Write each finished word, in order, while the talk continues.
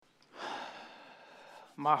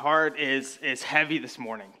My heart is heavy this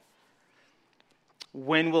morning.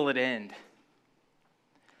 When will it end?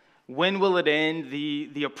 When will it end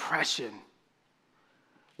the oppression?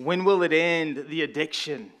 When will it end the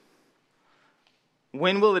addiction?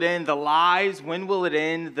 When will it end the lies? When will it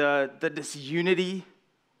end the disunity?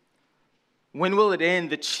 When will it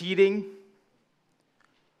end the cheating?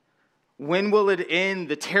 When will it end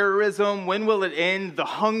the terrorism? When will it end the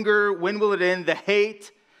hunger? When will it end the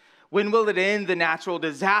hate? When will it end the natural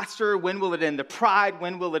disaster? When will it end the pride?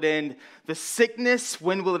 When will it end the sickness?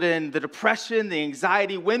 When will it end the depression, the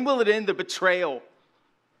anxiety? When will it end the betrayal?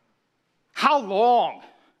 How long?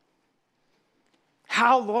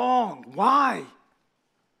 How long? Why?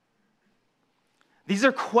 These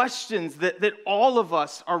are questions that all of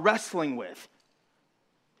us are wrestling with.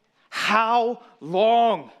 How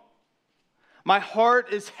long? My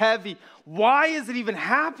heart is heavy. Why is it even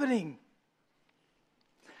happening?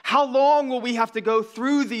 How long will we have to go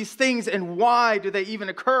through these things, and why do they even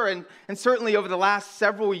occur? And certainly over the last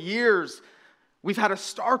several years, we've had a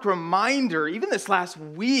stark reminder, even this last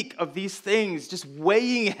week, of these things just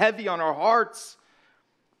weighing heavy on our hearts.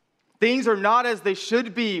 Things are not as they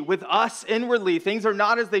should be with us inwardly. Things are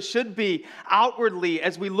not as they should be outwardly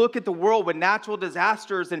as we look at the world with natural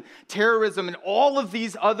disasters and terrorism and all of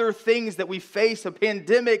these other things that we face, a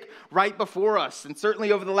pandemic right before us. And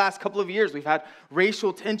certainly over the last couple of years, we've had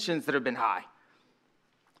racial tensions that have been high.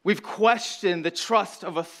 We've questioned the trust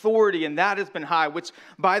of authority, and that has been high, which,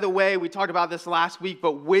 by the way, we talked about this last week,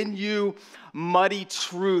 but when you muddy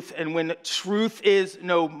truth and when truth is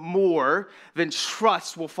no more, then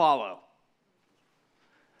trust will follow.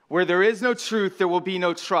 Where there is no truth, there will be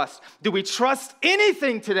no trust. Do we trust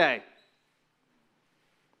anything today?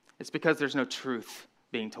 It's because there's no truth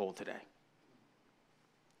being told today.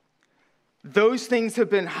 Those things have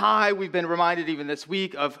been high. We've been reminded even this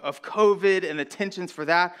week of COVID, and the tensions for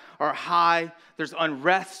that are high. There's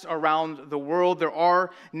unrest around the world. There are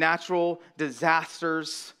natural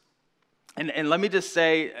disasters. And let me just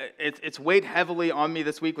say, it's weighed heavily on me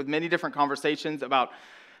this week with many different conversations about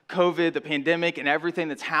COVID, the pandemic, and everything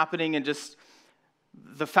that's happening, and just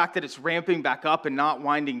the fact that it's ramping back up and not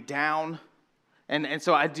winding down. And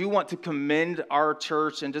so I do want to commend our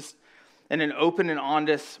church, and just in an open and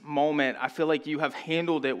honest moment, I feel like you have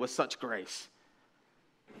handled it with such grace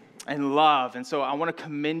and love. And so I want to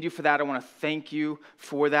commend you for that. I want to thank you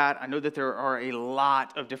for that. I know that there are a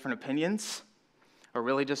lot of different opinions, or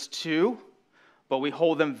really just two, but we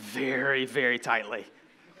hold them very, very tightly.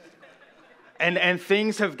 And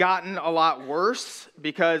things have gotten a lot worse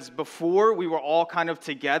because before we were all kind of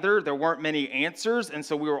together, there weren't many answers, and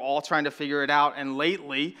so we were all trying to figure it out. And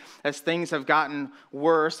lately, as things have gotten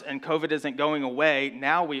worse and COVID isn't going away,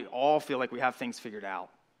 now we all feel like we have things figured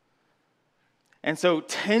out. And so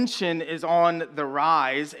tension is on the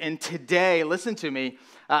rise, and today, listen to me,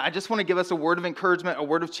 I just want to give us a word of encouragement, a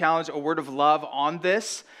word of challenge, a word of love on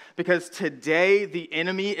this, because today the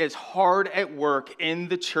enemy is hard at work in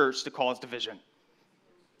the church to cause division.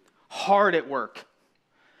 Hard at work.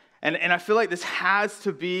 And I feel like this has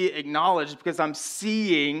to be acknowledged because I'm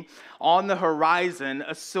seeing on the horizon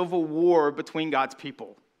a civil war between God's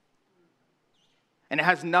people. And it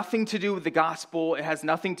has nothing to do with the gospel. It has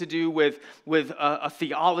nothing to do with a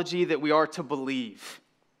theology that we are to believe.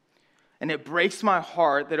 And it breaks my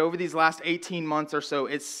heart that over these last 18 months or so,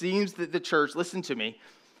 it seems that the church, listen to me,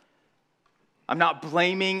 I'm not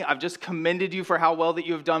blaming, I've just commended you for how well that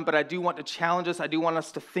you have done, but I do want to challenge us, I do want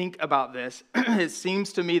us to think about this. It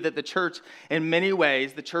seems to me that the church, in many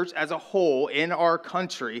ways, the church as a whole in our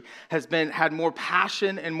country has had more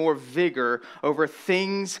passion and more vigor over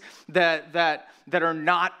things that are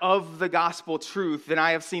not of the gospel truth than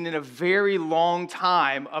I have seen in a very long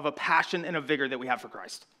time of a passion and a vigor that we have for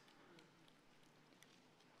Christ.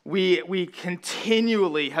 We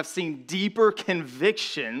continually have seen deeper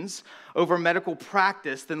convictions over medical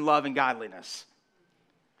practice than love and godliness.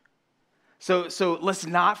 So let's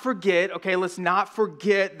not forget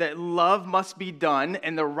that love must be done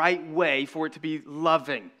in the right way for it to be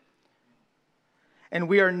loving. And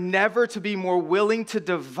we are never to be more willing to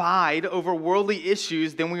divide over worldly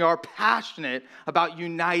issues than we are passionate about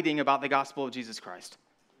uniting about the gospel of Jesus Christ.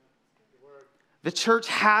 The church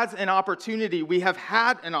has an opportunity. We have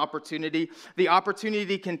had an opportunity. The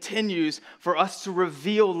opportunity continues for us to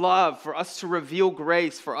reveal love, for us to reveal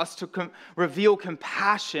grace, for us to reveal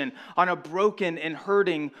compassion on a broken and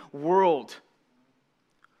hurting world.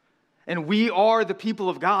 And we are the people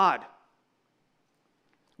of God.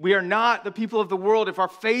 We are not the people of the world. If our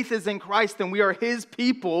faith is in Christ, then we are his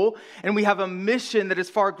people, and we have a mission that is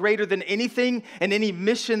far greater than anything and any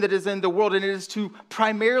mission that is in the world, and it is to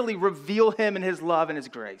primarily reveal him and his love and his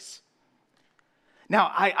grace. Now,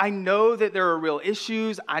 I know that there are real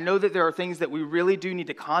issues. I know that there are things that we really do need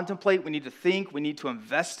to contemplate. We need to think. We need to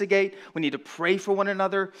investigate. We need to pray for one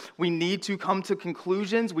another. We need to come to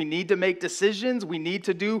conclusions. We need to make decisions. We need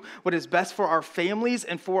to do what is best for our families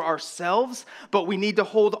and for ourselves. But we need to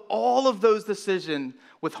hold all of those decisions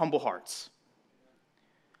with humble hearts.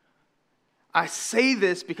 I say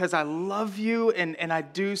this because I love you and I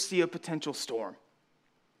do see a potential storm.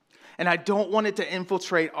 And I don't want it to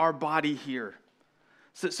infiltrate our body here.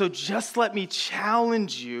 So just let me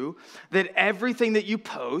challenge you that everything that you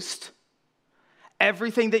post,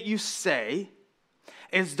 everything that you say,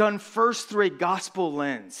 is done first through a gospel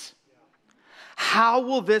lens. How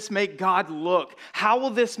will this make God look? How will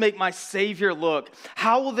this make my Savior look?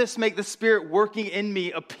 How will this make the Spirit working in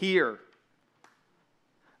me appear?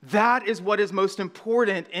 That is what is most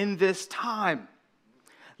important in this time.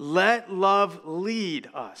 Let love lead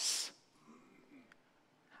us.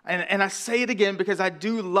 And I say it again because I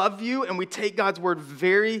do love you and we take God's word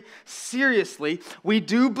very seriously. We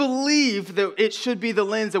do believe that it should be the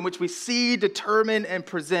lens in which we see, determine, and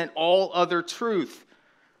present all other truth.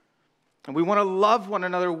 And we want to love one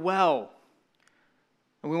another well.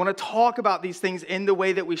 And we want to talk about these things in the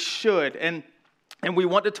way that we should. And we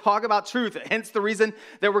want to talk about truth. Hence the reason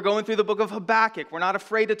that we're going through the book of Habakkuk. We're not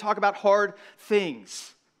afraid to talk about hard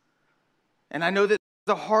things. And I know that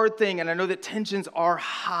a hard thing, and I know that tensions are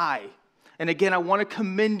high. And again, I want to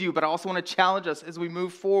commend you, but I also want to challenge us as we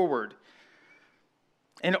move forward.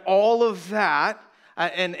 And all of that,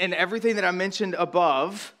 and everything that I mentioned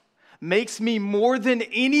above, makes me more than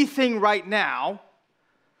anything right now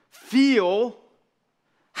feel,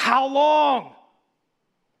 how long?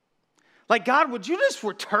 Like, God, would you just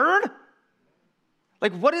return?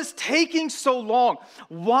 Like, what is taking so long?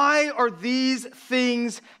 Why are these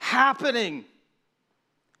things happening?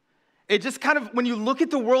 It just kind of, when you look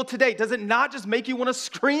at the world today, does it not just make you want to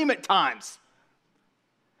scream at times?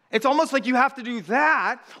 It's almost like you have to do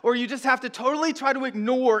that, or you just have to totally try to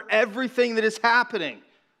ignore everything that is happening.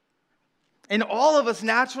 And all of us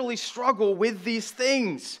naturally struggle with these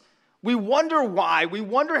things. We wonder why. We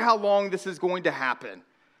wonder how long this is going to happen.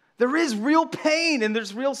 There is real pain and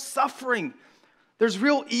there's real suffering. There's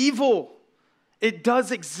real evil. It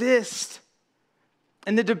does exist.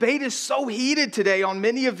 And the debate is so heated today on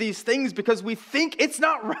many of these things because we think it's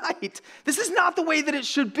not right. This is not the way that it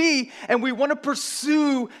should be. And we want to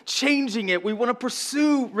pursue changing it. We want to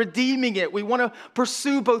pursue redeeming it. We want to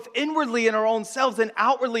pursue both inwardly in our own selves and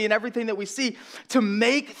outwardly in everything that we see to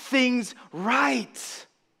make things right.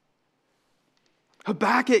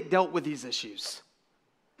 Habakkuk dealt with these issues.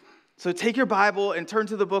 So take your Bible and turn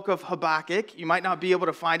to the book of Habakkuk. You might not be able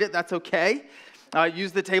to find it. That's okay.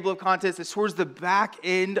 Use the table of contents. It's towards the back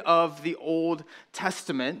end of the Old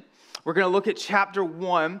Testament. We're going to look at chapter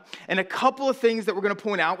 1 and a couple of things that we're going to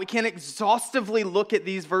point out. We can't exhaustively look at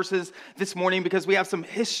these verses this morning because we have some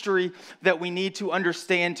history that we need to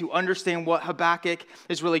understand what Habakkuk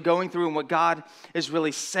is really going through and what God is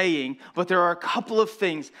really saying. But there are a couple of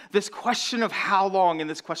things, this question of how long and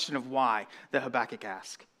this question of why, that Habakkuk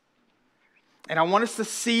asks. And I want us to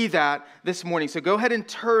see that this morning. So go ahead and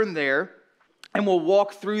turn there. And we'll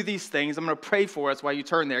walk through these things. I'm going to pray for us while you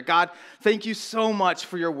turn there. God, thank you so much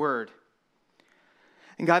for your word.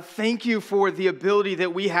 And God, thank you for the ability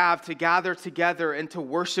that we have to gather together and to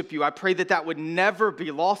worship you. I pray that that would never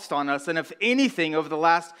be lost on us. And if anything, over the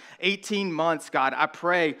last 18 months, God, I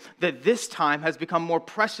pray that this time has become more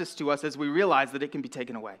precious to us as we realize that it can be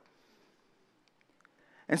taken away.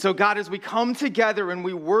 And so, God, as we come together and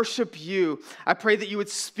we worship you, I pray that you would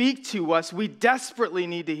speak to us. We desperately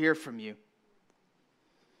need to hear from you.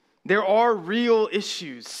 There are real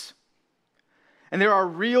issues, and there are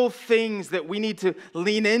real things that we need to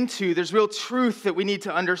lean into. There's real truth that we need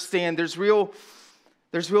to understand. There's real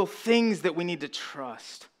things that we need to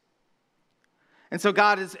trust. And so,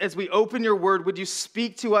 God, as we open your word, would you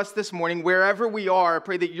speak to us this morning, wherever we are? I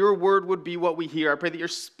pray that your word would be what we hear. I pray that your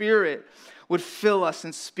Spirit would fill us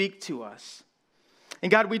and speak to us. And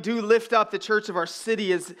God, we do lift up the church of our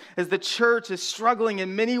city as the church is struggling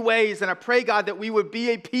in many ways. And I pray, God, that we would be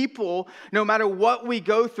a people, no matter what we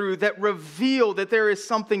go through, that reveal that there is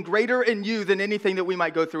something greater in you than anything that we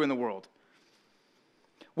might go through in the world.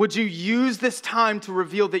 Would you use this time to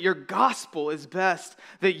reveal that your gospel is best,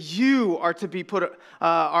 that you are to be put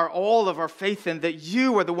all of our faith in, that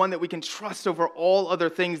you are the one that we can trust over all other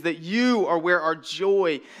things, that you are where our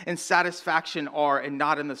joy and satisfaction are and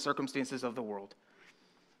not in the circumstances of the world.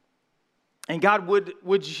 And God,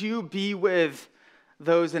 would you be with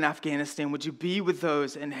those in Afghanistan? Would you be with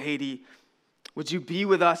those in Haiti? Would you be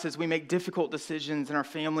with us as we make difficult decisions in our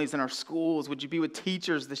families and our schools? Would you be with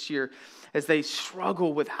teachers this year as they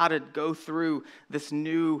struggle with how to go through this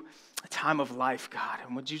new time of life, God?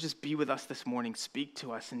 And would you just be with us this morning? Speak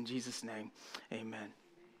to us in Jesus' name. Amen.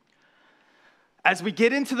 As we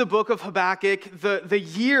get into the book of Habakkuk, the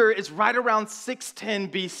year is right around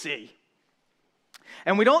 610 BC.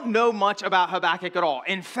 And we don't know much about Habakkuk at all.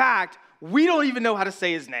 In fact, we don't even know how to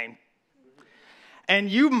say his name. And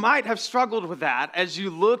you might have struggled with that as you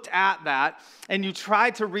looked at that and you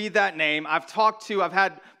tried to read that name. I've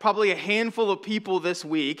had probably a handful of people this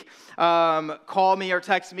week call me or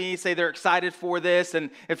text me, say they're excited for this.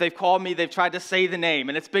 And if they've called me, they've tried to say the name.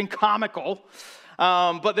 And it's been comical.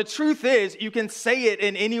 But the truth is, you can say it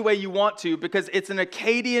in any way you want to because it's an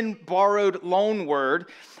Akkadian borrowed loan word.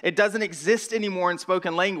 It doesn't exist anymore in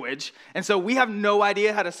spoken language. And so we have no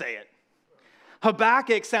idea how to say it.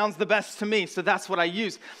 Habakkuk sounds the best to me, so that's what I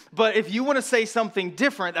use. But if you want to say something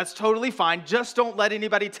different, that's totally fine. Just don't let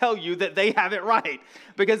anybody tell you that they have it right.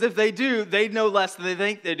 Because if they do, they know less than they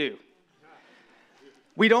think they do.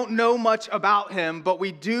 We don't know much about him, but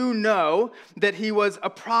we do know that he was a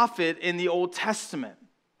prophet in the Old Testament.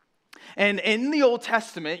 And in the Old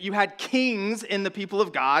Testament, you had kings in the people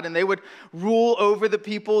of God, and they would rule over the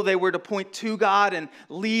people. They were to point to God and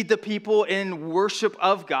lead the people in worship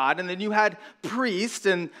of God. And then you had priests,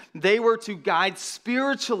 and they were to guide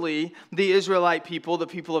spiritually the Israelite people, the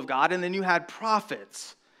people of God. And then you had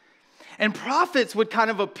prophets. And prophets would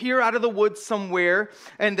kind of appear out of the woods somewhere,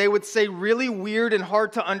 and they would say really weird and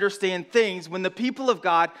hard to understand things when the people of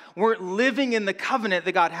God weren't living in the covenant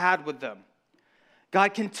that God had with them.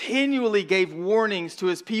 God continually gave warnings to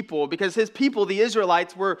his people because his people, the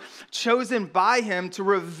Israelites, were chosen by him to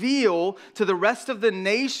reveal to the rest of the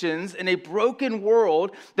nations in a broken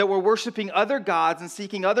world that were worshiping other gods and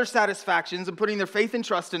seeking other satisfactions and putting their faith and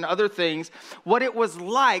trust in other things, what it was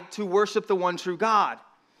like to worship the one true God.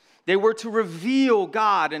 They were to reveal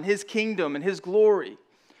God and his kingdom and his glory.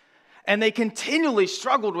 And they continually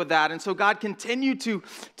struggled with that. And so God continued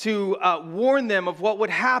to warn them of what would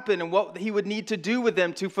happen and what he would need to do with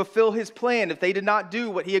them to fulfill his plan if they did not do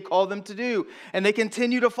what he had called them to do. And they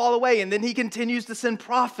continue to fall away. And then he continues to send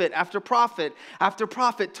prophet after prophet after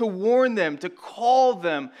prophet to warn them, to call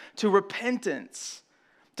them to repentance,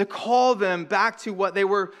 to call them back to what they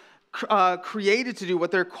were created to do,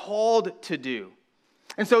 what they're called to do.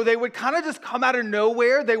 And so they would kind of just come out of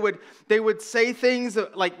nowhere. They would say things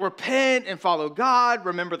like repent and follow God,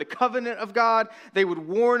 remember the covenant of God. They would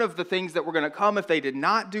warn of the things that were going to come if they did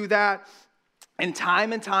not do that. And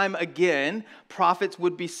time again, prophets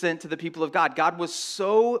would be sent to the people of God. God was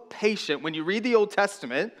so patient. When you read the Old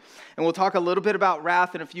Testament, and we'll talk a little bit about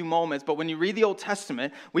wrath in a few moments, but when you read the Old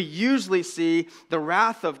Testament, we usually see the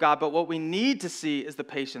wrath of God, but what we need to see is the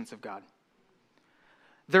patience of God.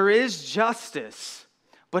 There is justice,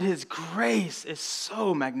 but his grace is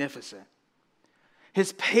so magnificent.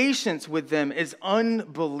 His patience with them is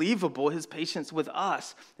unbelievable. His patience with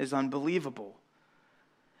us is unbelievable.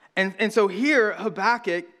 And so here,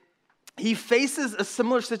 Habakkuk, he faces a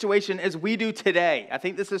similar situation as we do today. I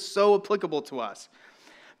think this is so applicable to us.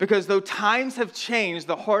 Because though times have changed,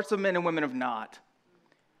 the hearts of men and women have not.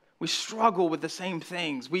 We struggle with the same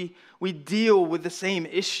things. We deal with the same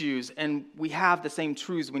issues, and we have the same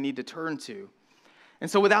truths we need to turn to. And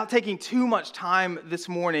so without taking too much time this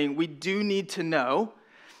morning, we do need to know.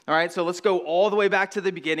 All right, so let's go all the way back to the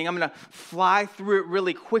beginning. I'm going to fly through it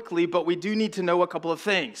really quickly, but we do need to know a couple of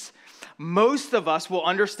things. Most of us will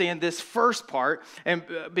understand this first part, and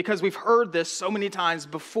because we've heard this so many times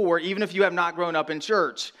before, even if you have not grown up in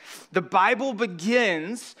church. The Bible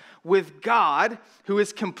begins with God, who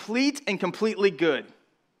is complete and completely good.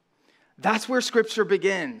 That's where Scripture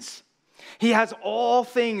begins. He has all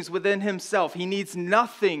things within himself. He needs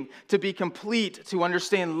nothing to be complete, to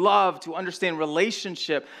understand love, to understand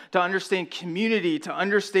relationship, to understand community, to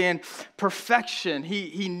understand perfection.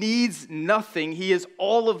 He needs nothing. He is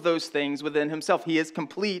all of those things within himself. He is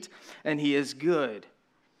complete and he is good,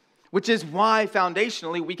 which is why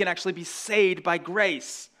foundationally we can actually be saved by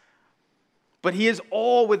grace. But he is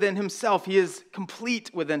all within himself. He is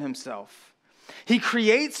complete within himself. He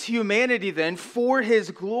creates humanity then for his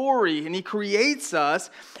glory, and he creates us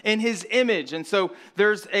in his image. And so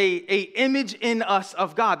there's a image in us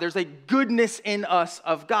of God. There's a goodness in us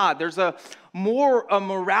of God. There's a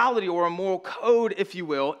morality or a moral code, if you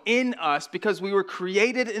will, in us because we were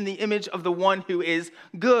created in the image of the one who is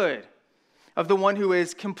good, of the one who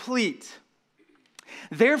is complete.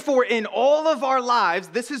 Therefore, in all of our lives,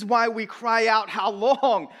 this is why we cry out, how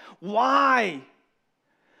long? Why?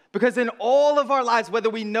 Because in all of our lives, whether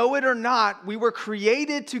we know it or not, we were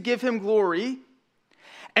created to give him glory,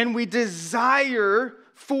 and we desire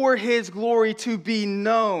for his glory to be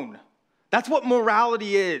known. That's what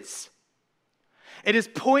morality is. It is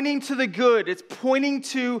pointing to the good. It's pointing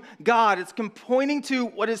to God. It's pointing to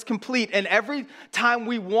what is complete. And every time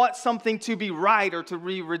we want something to be right or to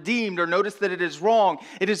be redeemed or notice that it is wrong,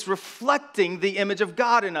 it is reflecting the image of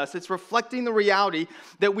God in us. It's reflecting the reality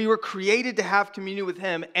that we were created to have communion with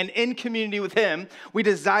him. And in community with him, we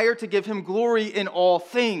desire to give him glory in all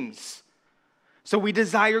things. So we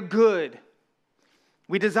desire good.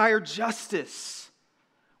 We desire justice.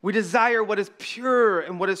 We desire what is pure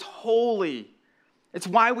and what is holy. It's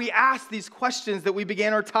why we ask these questions that we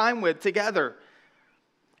began our time with together.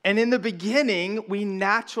 And in the beginning, we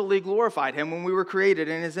naturally glorified him when we were created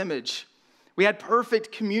in his image. We had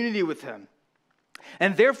perfect community with him.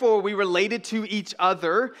 And therefore, we related to each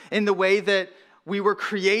other in the way that we were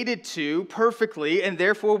created to perfectly. And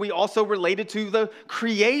therefore, we also related to the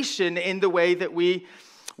creation in the way that we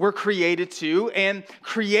were created to. And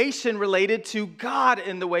creation related to God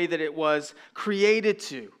in the way that it was created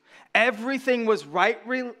to. Everything was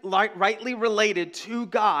rightly related to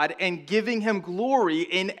God and giving him glory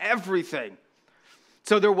in everything.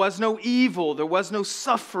 So there was no evil, there was no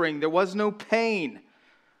suffering, there was no pain.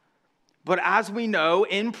 But as we know,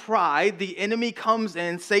 in pride, the enemy comes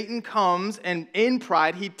in, Satan comes, and in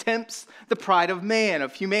pride, he tempts the pride of man,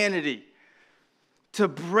 of humanity, to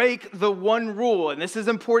break the one rule. And this is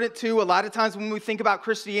important too. A lot of times when we think about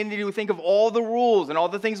Christianity, we think of all the rules and all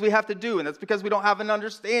the things we have to do. And that's because we don't have an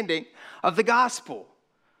understanding of the gospel.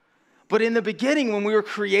 But in the beginning, when we were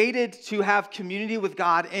created to have community with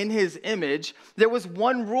God in his image, there was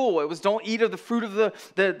one rule. It was don't eat of the fruit of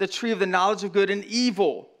the tree of the knowledge of good and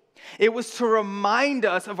evil. It was to remind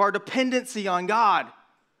us of our dependency on God.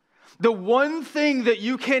 The one thing that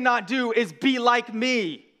you cannot do is be like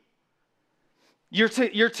me. You're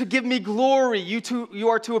to give me glory. You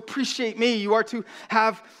are to appreciate me. You are to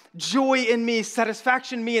have joy in me,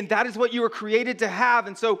 satisfaction in me, and that is what you were created to have.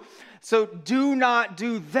 And so do not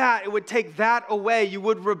do that. It would take that away. You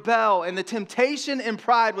would rebel. And the temptation in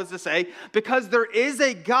pride was to say, because there is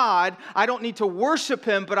a God, I don't need to worship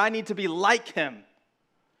him, but I need to be like him.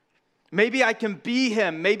 Maybe I can be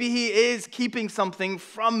him. Maybe he is keeping something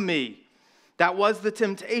from me. That was the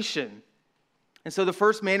temptation. And so the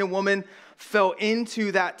first man and woman fell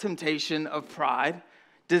into that temptation of pride,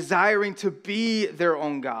 desiring to be their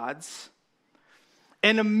own gods.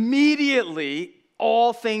 And immediately,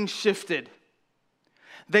 all things shifted.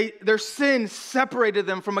 Their sin separated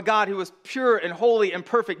them from a God who was pure and holy and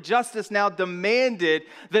perfect. Justice now demanded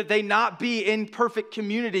that they not be in perfect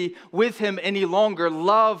community with him any longer.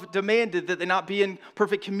 Love demanded that they not be in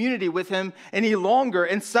perfect community with him any longer.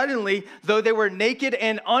 And suddenly, though they were naked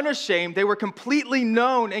and unashamed, they were completely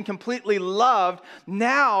known and completely loved.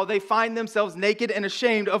 Now they find themselves naked and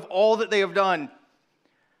ashamed of all that they have done.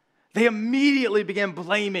 They immediately begin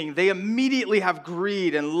blaming. They immediately have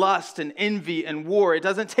greed and lust and envy and war. It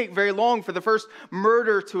doesn't take very long for the first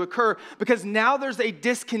murder to occur because now there's a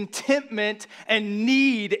discontentment and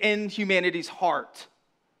need in humanity's heart.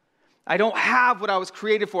 I don't have what I was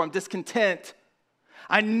created for. I'm discontent.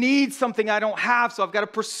 I need something I don't have, so I've got to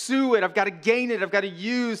pursue it. I've got to gain it. I've got to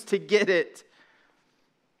use to get it.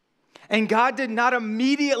 And God did not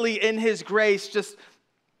immediately in his grace just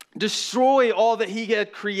destroy all that he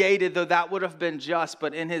had created, though that would have been just.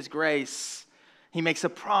 But in his grace, he makes a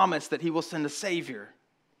promise that he will send a Savior.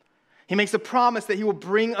 He makes a promise that he will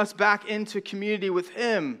bring us back into community with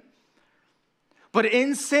him. But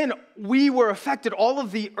in sin, we were affected. All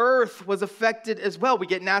of the earth was affected as well. We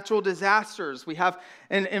get natural disasters. We have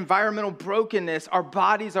an environmental brokenness. Our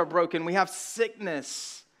bodies are broken. We have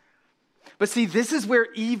sickness. But see, this is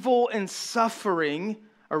where evil and suffering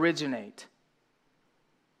originate.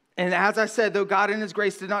 And as I said, though God in his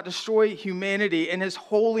grace did not destroy humanity, in his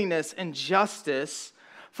holiness and justice,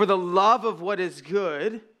 for the love of what is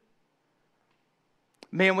good,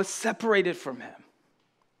 man was separated from him.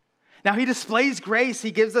 Now he displays grace.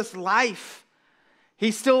 He gives us life.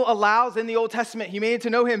 He still allows in the Old Testament humanity to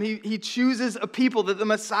know him. He chooses a people that the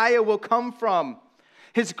Messiah will come from.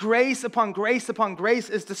 His grace upon grace upon grace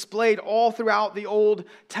is displayed all throughout the Old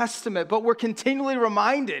Testament. But we're continually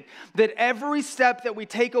reminded that every step that we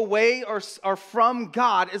take away or from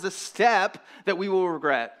God is a step that we will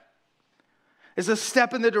regret. It's a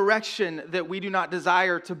step in the direction that we do not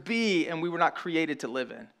desire to be and we were not created to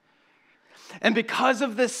live in. And because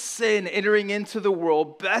of this sin entering into the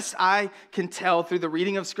world, best I can tell through the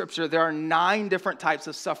reading of Scripture, there are 9 different types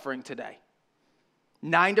of suffering today.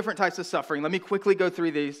 9 different types of suffering. Let me quickly go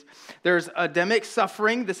through these. There's Adamic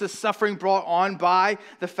suffering. This is suffering brought on by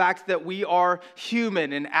the fact that we are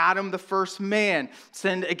human, and Adam, the first man,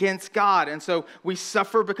 sinned against God. And so we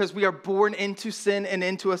suffer because we are born into sin and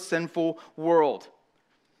into a sinful world.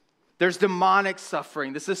 There's demonic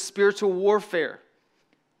suffering. This is spiritual warfare.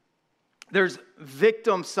 There's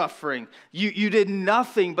victim suffering. You did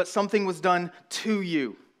nothing, but something was done to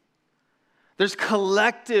you. There's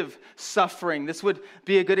collective suffering. This would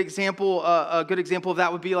be a good example. A good example of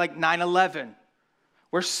that would be like 9/11,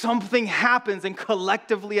 where something happens and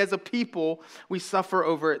collectively as a people, we suffer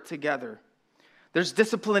over it together. There's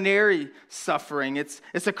disciplinary suffering. It's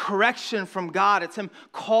a correction from God. It's Him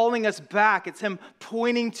calling us back. It's Him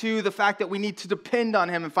pointing to the fact that we need to depend on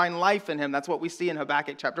Him and find life in Him. That's what we see in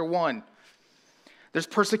Habakkuk chapter 1. There's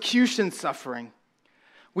persecution suffering.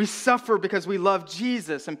 We suffer because we love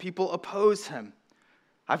Jesus and people oppose Him.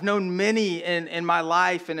 I've known many in my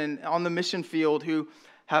life and on the mission field who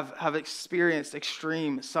have experienced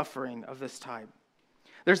extreme suffering of this type.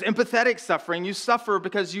 There's empathetic suffering. You suffer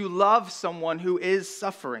because you love someone who is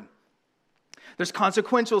suffering. There's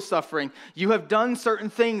consequential suffering. You have done certain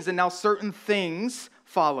things and now certain things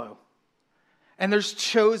follow. And there's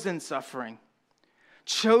chosen suffering.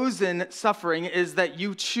 Chosen suffering is that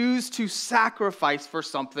you choose to sacrifice for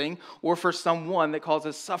something or for someone that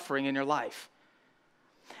causes suffering in your life.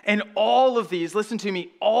 And all of these, listen to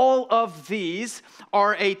me, all of these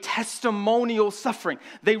are a testimonial suffering.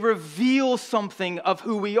 They reveal something of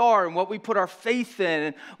who we are and what we put our faith in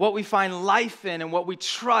and what we find life in and what we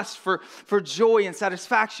trust for joy and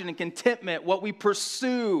satisfaction and contentment, what we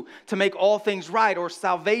pursue to make all things right, or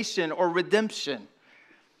salvation or redemption.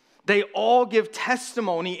 They all give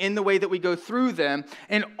testimony in the way that we go through them,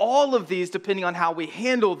 and all of these, depending on how we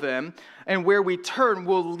handle them and where we turn,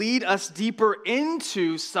 will lead us deeper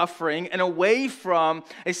into suffering and away from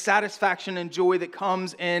a satisfaction and joy that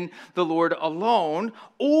comes in the Lord alone,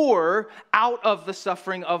 or out of the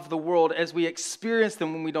suffering of the world as we experience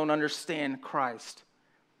them when we don't understand Christ.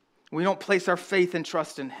 We don't place our faith and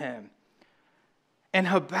trust in Him. And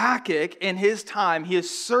Habakkuk, in his time, he is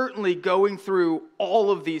certainly going through all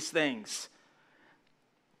of these things.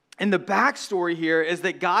 And the backstory here is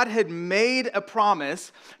that God had made a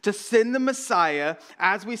promise to send the Messiah.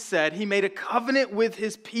 As we said, He made a covenant with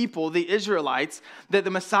His people, the Israelites, that the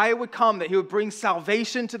Messiah would come, that He would bring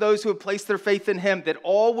salvation to those who have placed their faith in Him, that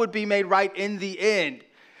all would be made right in the end.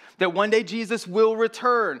 That one day Jesus will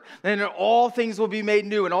return, and all things will be made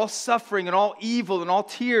new, and all suffering and all evil and all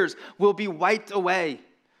tears will be wiped away.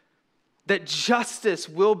 That justice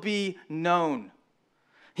will be known.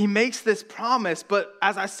 He makes this promise, but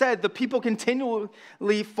as I said, the people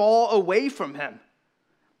continually fall away from Him.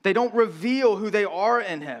 They don't reveal who they are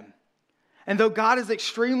in Him. And though God is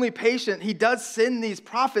extremely patient, He does send these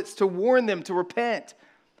prophets to warn them to repent.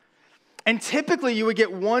 And typically you would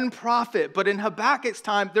get one prophet, but in Habakkuk's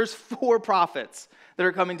time, there's 4 prophets that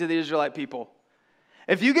are coming to the Israelite people.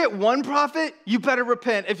 If you get one prophet, you better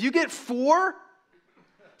repent. If you get 4,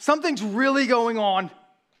 something's really going on.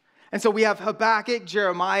 And so we have Habakkuk,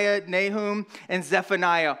 Jeremiah, Nahum, and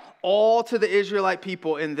Zephaniah, all to the Israelite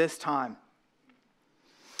people in this time.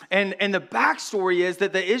 And the backstory is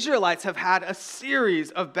that the Israelites have had a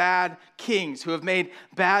series of bad kings who have made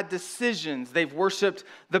bad decisions. They've worshiped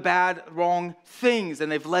the bad, wrong things,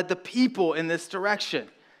 and they've led the people in this direction.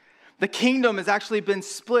 The kingdom has actually been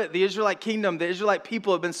split. The Israelite kingdom, the Israelite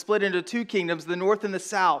people have been split into 2 kingdoms, the north and the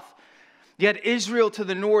south. You had Israel to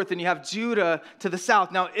the north and you have Judah to the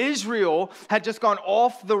south. Now, Israel had just gone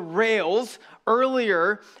off the rails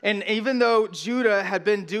earlier, and even though Judah had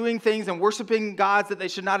been doing things and worshiping gods that they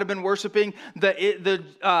should not have been worshiping,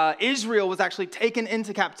 Israel was actually taken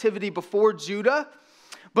into captivity before Judah,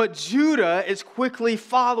 but Judah is quickly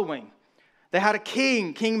following. They had a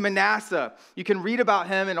king, King Manasseh. You can read about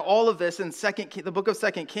him and all of this in the book of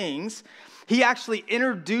 2 Kings. He actually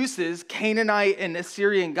introduces Canaanite and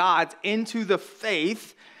Assyrian gods into the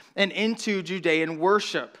faith and into Judean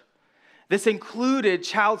worship. This included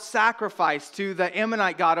child sacrifice to the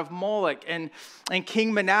Ammonite god of Moloch, and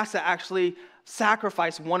King Manasseh actually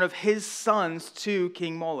sacrificed one of his sons to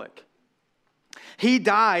King Moloch. He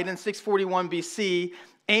died in 641 BC.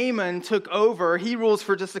 Amon took over. He rules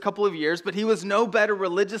for just a couple of years, but he was no better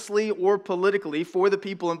religiously or politically for the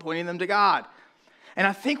people in pointing them to God. And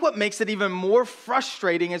I think what makes it even more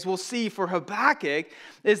frustrating, as we'll see for Habakkuk,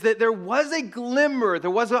 is that there was a glimmer, there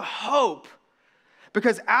was a hope.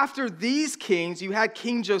 Because after these kings, you had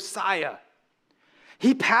King Josiah.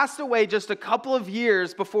 He passed away just a couple of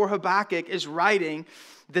years before Habakkuk is writing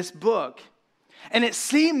this book. And it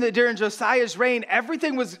seemed that during Josiah's reign,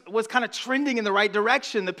 everything was kind of trending in the right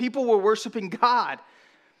direction. The people were worshiping God.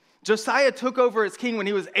 Josiah took over as king when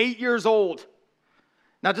he was 8 years old.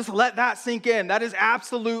 Now just let that sink in. That is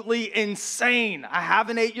absolutely insane. I have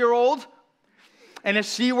an 8-year-old, and if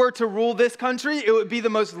she were to rule this country, it would be the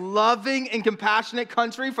most loving and compassionate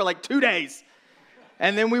country for like 2 days.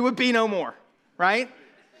 And then we would be no more, right?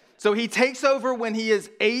 So he takes over when he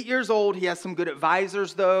is 8 years old. He has some good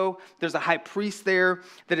advisors, though. There's a high priest there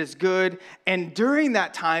that is good. And during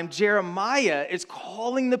that time, Jeremiah is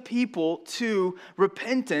calling the people to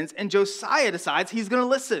repentance, and Josiah decides he's going to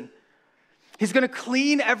listen. He's going to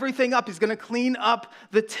clean everything up. He's going to clean up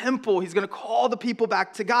the temple. He's going to call the people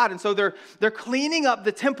back to God. And so they're cleaning up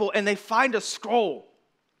the temple, and they find a scroll,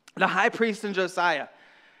 the high priest and Josiah.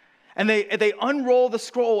 And they unroll the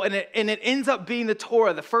scroll, and it ends up being the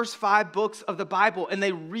Torah, the first 5 books of the Bible. And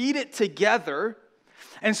they read it together.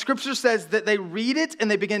 And Scripture says that they read it and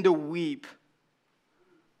they begin to weep.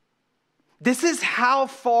 This is how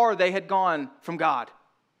far they had gone from God.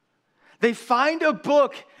 They find a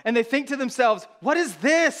book and they think to themselves, what is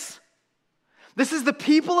this? This is the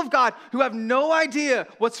people of God who have no idea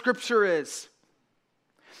what Scripture is,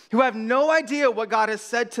 who have no idea what God has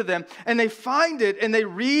said to them, and they find it, and they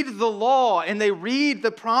read the law, and they read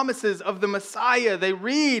the promises of the Messiah. They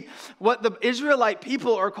read what the Israelite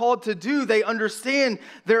people are called to do. They understand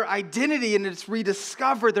their identity, and it's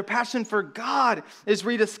rediscovered. Their passion for God is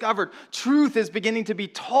rediscovered. Truth is beginning to be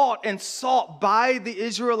taught and sought by the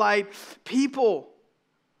Israelite people.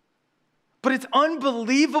 But it's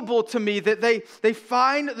unbelievable to me that they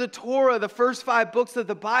find the Torah, the first 5 books of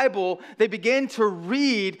the Bible, they begin to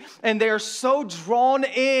read, and they are so drawn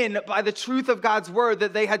in by the truth of God's word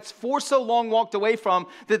that they had for so long walked away from,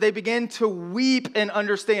 that they begin to weep and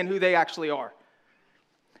understand who they actually are.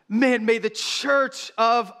 Man, may the church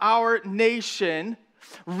of our nation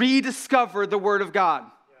rediscover the word of God.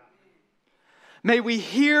 May we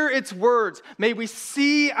hear its words. May we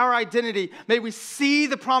see our identity. May we see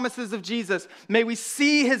the promises of Jesus. May we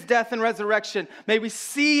see his death and resurrection. May we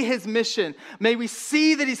see his mission. May we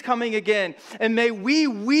see that he's coming again. And may we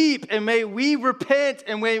weep, and may we repent,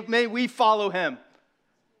 and may we follow him.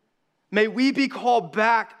 May we be called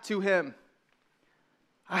back to him.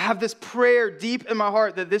 I have this prayer deep in my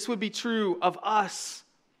heart that this would be true of us.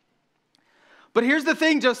 But here's the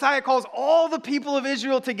thing, Josiah calls all the people of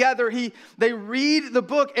Israel together. They read the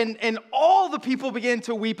book, and all the people begin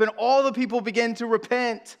to weep, and all the people begin to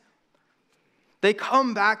repent. They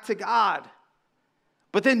come back to God.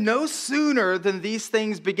 But then no sooner than these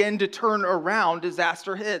things begin to turn around,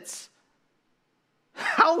 disaster hits.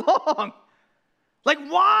 How long? Like,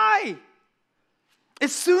 why?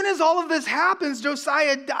 As soon as all of this happens,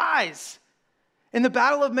 Josiah dies in the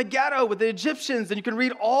Battle of Megiddo with the Egyptians, and you can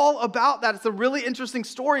read all about that. It's a really interesting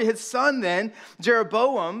story. His son then,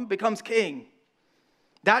 Jeroboam, becomes king.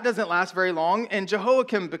 That doesn't last very long, and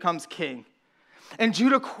Jehoiakim becomes king. And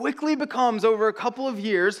Judah quickly becomes, over a couple of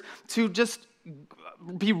years, to just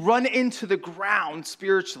be run into the ground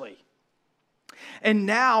spiritually. And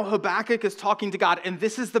now Habakkuk is talking to God, and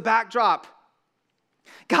this is the backdrop.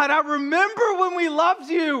 God, I remember when we loved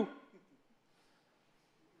you.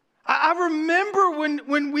 I remember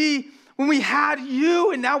when we had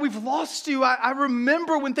you and now we've lost you. I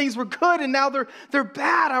remember when things were good and now they're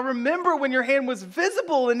bad. I remember when your hand was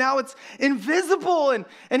visible and now it's invisible, and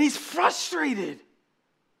he's frustrated.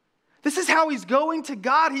 This is how he's going to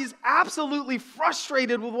God. He's absolutely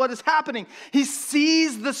frustrated with what is happening. He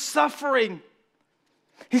sees the suffering.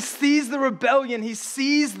 He sees the rebellion. He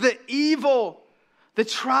sees the evil, the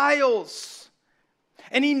trials.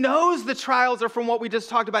 And he knows the trials are from what we just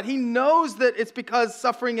talked about. He knows that it's because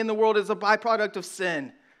suffering in the world is a byproduct of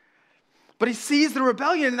sin. But he sees the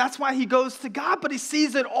rebellion, and that's why he goes to God. But he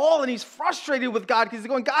sees it all, and he's frustrated with God because he's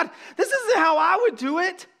going, God, this isn't how I would do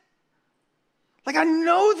it. Like, I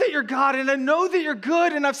know that you're God, and I know that you're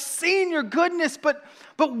good, and I've seen your goodness, but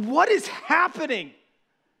what is happening?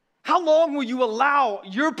 How long will you allow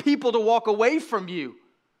your people to walk away from you?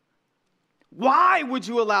 Why would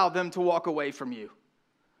you allow them to walk away from you?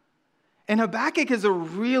 And Habakkuk is a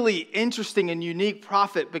really interesting and unique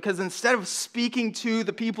prophet because instead of speaking to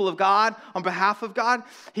the people of God on behalf of God,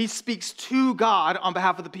 he speaks to God on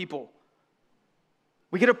behalf of the people.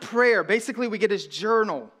 We get a prayer. Basically, we get his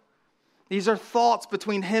journal. These are thoughts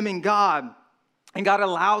between him and God. And God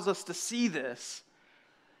allows us to see this.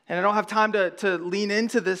 And I don't have time to lean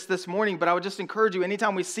into this morning, but I would just encourage you,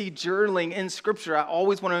 anytime we see journaling in Scripture, I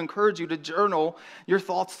always want to encourage you to journal your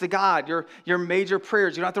thoughts to God, your major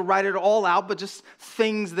prayers. You don't have to write it all out, but just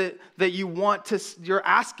things that you want to, you're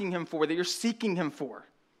asking Him for, that you're seeking Him for.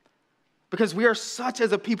 Because we are such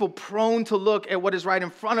as a people prone to look at what is right in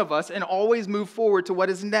front of us and always move forward to what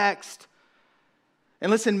is next. And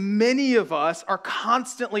listen, many of us are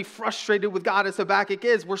constantly frustrated with God as Habakkuk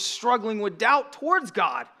is. We're struggling with doubt towards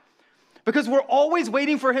God because we're always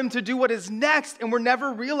waiting for Him to do what is next, and we're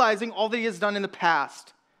never realizing all that He has done in the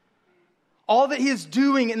past. All that He is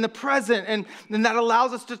doing in the present, and that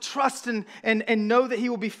allows us to trust and know that He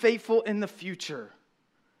will be faithful in the future.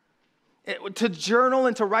 To journal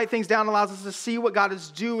and to write things down allows us to see what God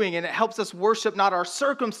is doing, and it helps us worship not our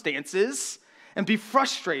circumstances and be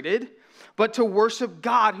frustrated, but to worship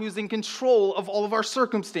God who's in control of all of our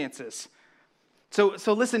circumstances. So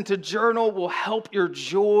listen, to journal will help your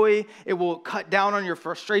joy. It will cut down on your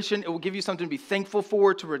frustration. It will give you something to be thankful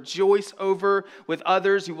for, to rejoice over with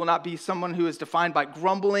others. You will not be someone who is defined by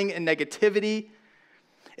grumbling and negativity.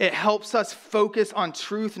 It helps us focus on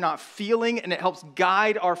truth, not feeling, and it helps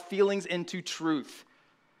guide our feelings into truth.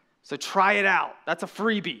 So try it out. That's a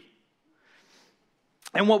freebie.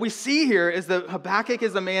 And what we see here is that Habakkuk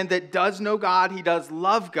is a man that does know God. He does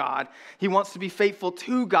love God. He wants to be faithful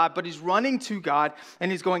to God, but he's running to God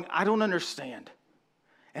and he's going, I don't understand.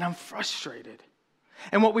 And I'm frustrated.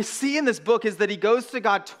 And what we see in this book is that he goes to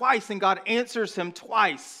God twice and God answers him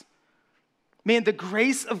twice. Man, the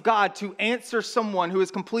grace of God to answer someone who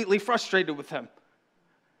is completely frustrated with him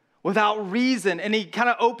without reason. And he kind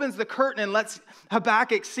of opens the curtain and lets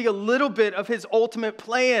Habakkuk see a little bit of his ultimate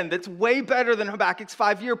plan that's way better than Habakkuk's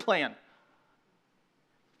 5-year plan.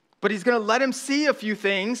 But he's going to let him see a few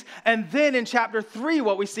things. And then in chapter 3,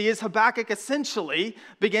 what we see is Habakkuk essentially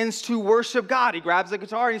begins to worship God. He grabs a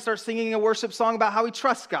guitar and he starts singing a worship song about how he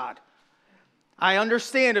trusts God. I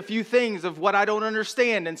understand a few things of what I don't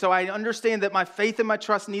understand. And so I understand that my faith and my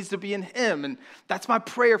trust needs to be in Him. And that's my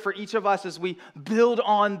prayer for each of us as we build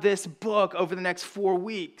on this book over the next 4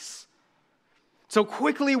 weeks. So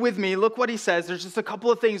quickly with me, look what he says. There's just a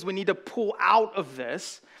couple of things we need to pull out of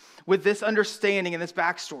this with this understanding and this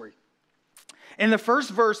backstory. In the first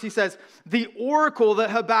verse, he says, the oracle that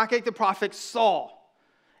Habakkuk the prophet saw.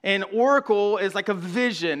 And oracle is like a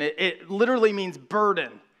vision. It literally means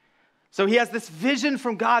burden. So he has this vision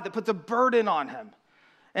from God that puts a burden on him.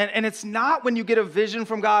 And it's not when you get a vision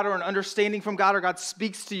from God or an understanding from God or God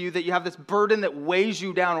speaks to you that you have this burden that weighs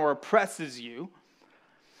you down or oppresses you.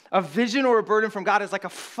 A vision or a burden from God is like a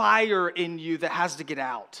fire in you that has to get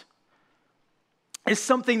out. It's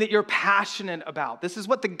something that you're passionate about. This is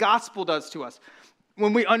what the gospel does to us.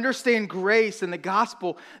 When we understand grace and the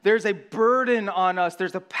gospel, there's a burden on us.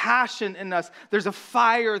 There's a passion in us. There's a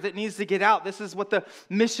fire that needs to get out. This is what the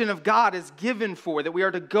mission of God is given for, that we are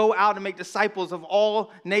to go out and make disciples of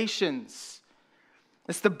all nations.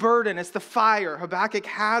 It's the burden. It's the fire. Habakkuk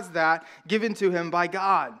has that given to him by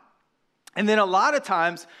God. And then a lot of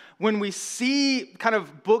times when we see kind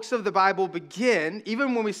of books of the Bible begin,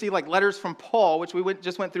 even when we see like letters from Paul, which we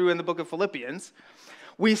just went through in the book of Philippians,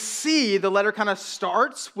 we see the letter kind of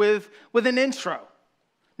starts with an intro,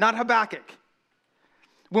 not Habakkuk.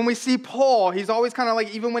 When we see Paul, he's always kind of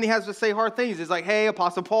like, even when he has to say hard things, he's like, hey,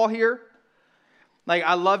 Apostle Paul here. Like,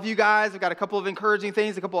 I love you guys. I've got a couple of encouraging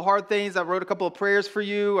things, a couple of hard things. I wrote a couple of prayers for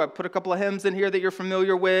you. I put a couple of hymns in here that you're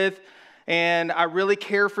familiar with. And I really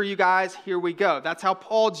care for you guys. Here we go. That's how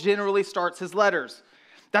Paul generally starts his letters.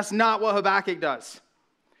 That's not what Habakkuk does.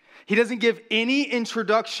 He doesn't give any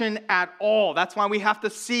introduction at all. That's why we have to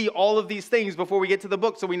see all of these things before we get to the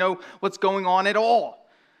book so we know what's going on at all.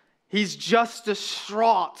 He's just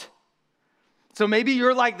distraught. So maybe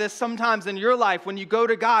you're like this sometimes in your life. When you go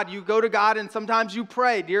to God and sometimes you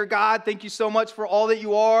pray, dear God, thank you so much for all that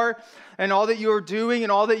you are and all that you are doing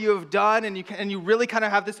and all that you have done. And you really kind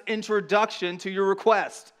of have this introduction to your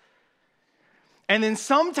request. And then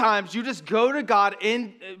sometimes you just go to God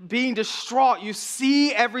in being distraught. You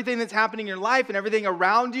see everything that's happening in your life and everything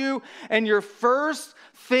around you. And your first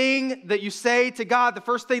thing that you say to God, the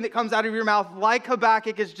first thing that comes out of your mouth, like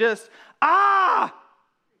Habakkuk, is just,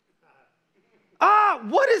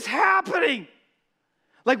 what is happening?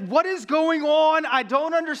 Like, what is going on? I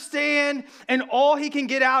don't understand. And all he can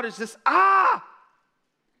get out is just,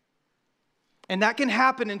 And that can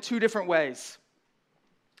happen in 2 different ways.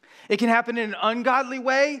 It can happen in an ungodly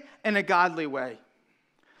way and a godly way.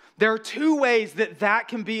 There are 2 ways that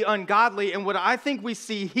can be ungodly, and what I think we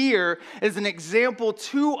see here is an example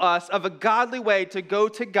to us of a godly way to go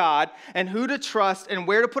to God and who to trust and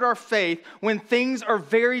where to put our faith when things are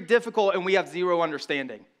very difficult and we have zero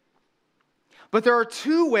understanding. But there are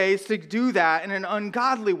two ways to do that in an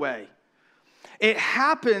ungodly way. It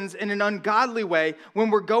happens in an ungodly way when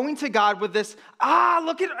we're going to God with this,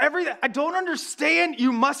 look at everything. I don't understand.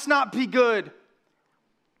 You must not be good.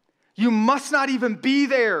 You must not even be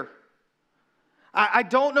there. I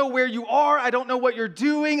don't know where you are. I don't know what you're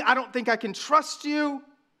doing. I don't think I can trust you.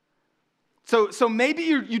 So maybe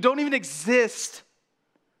you don't even exist.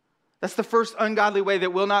 That's the first ungodly way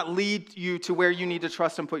that will not lead you to where you need to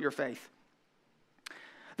trust and put your faith.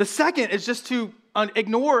 The second is just to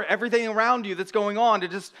ignore everything around you that's going on, to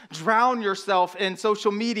just drown yourself in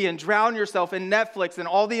social media and drown yourself in Netflix and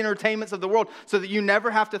all the entertainments of the world so that you never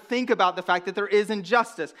have to think about the fact that there is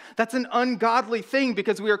injustice. That's an ungodly thing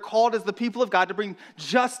because we are called as the people of God to bring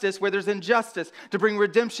justice where there's injustice, to bring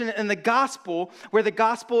redemption in the gospel where the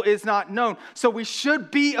gospel is not known. So we should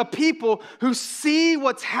be a people who see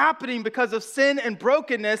what's happening because of sin and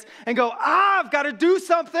brokenness and go, I've got to do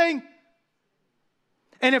something.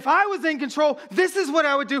 And if I was in control, this is what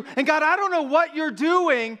I would do. And God, I don't know what you're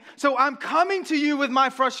doing, so I'm coming to you with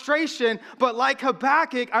my frustration, but like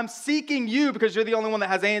Habakkuk, I'm seeking you because you're the only one that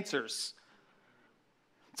has answers.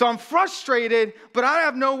 So I'm frustrated, but I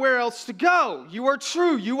have nowhere else to go. You are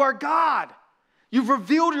true. You are God. You've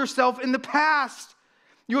revealed yourself in the past.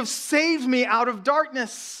 You have saved me out of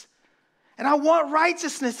darkness. And I want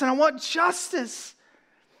righteousness, and I want justice,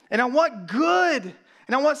 and I want good.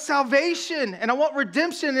 And I want salvation, and I want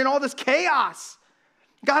redemption in all this chaos.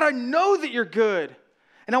 God, I know that you're good.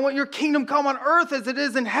 And I want your kingdom come on earth as it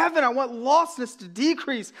is in heaven. I want lostness to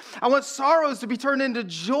decrease. I want sorrows to be turned into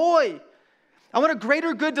joy. I want a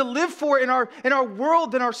greater good to live for in our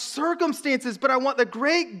world than our circumstances. But I want the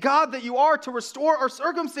great God that you are to restore our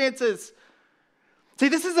circumstances. See,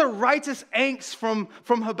 this is a righteous angst from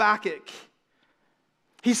Habakkuk.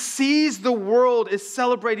 He sees the world is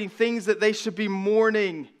celebrating things that they should be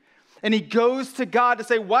mourning. And he goes to God to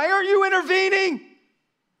say, why are you intervening?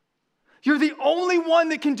 You're the only one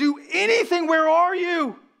that can do anything. Where are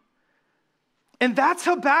you? And that's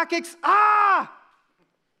Habakkuk's, Oh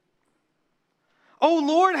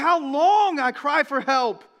Lord, how long I cry for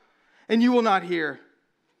help and you will not hear.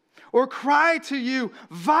 Or cry to you,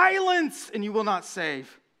 violence, and you will not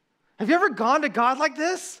save. Have you ever gone to God like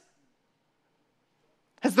this?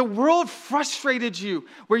 Has the world frustrated you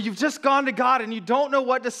where you've just gone to God and you don't know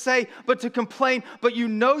what to say but to complain, but you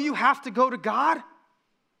know you have to go to God?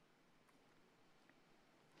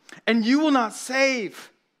 And you will not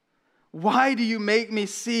save. Why do you make me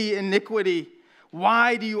see iniquity?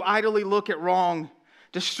 Why do you idly look at wrong?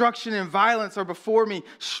 Destruction and violence are before me.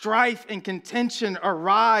 Strife and contention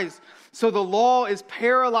arise. So the law is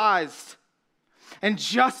paralyzed, and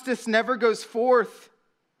justice never goes forth.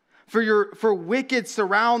 For wicked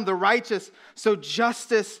surround the righteous, so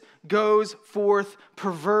justice goes forth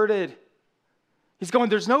perverted. He's going,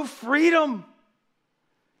 there's no freedom.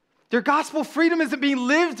 Your gospel freedom isn't being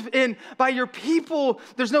lived in by your people.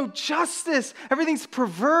 There's no justice. Everything's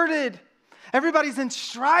perverted. Everybody's in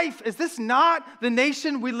strife. Is this not the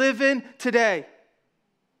nation we live in today?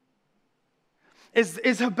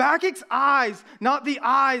 Is Habakkuk's eyes not the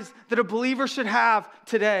eyes that a believer should have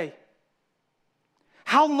today?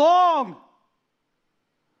 How long?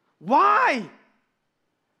 Why?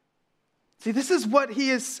 See, this is what he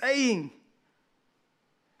is saying.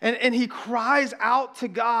 And he cries out to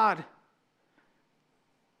God.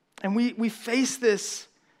 And we face this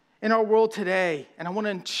in our world today. And I want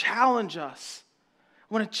to challenge us.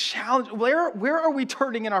 Where are we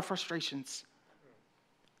turning in our frustrations?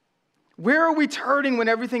 Where are we turning when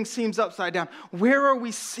everything seems upside down? Where are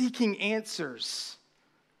we seeking answers?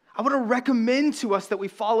 I want to recommend to us that we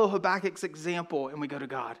follow Habakkuk's example and we go to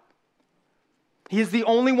God. He is the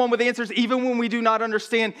only one with answers, even when we do not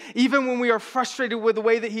understand, even when we are frustrated with the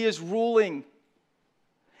way that he is ruling,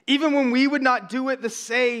 even when we would not do it the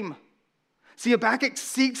same. See, Habakkuk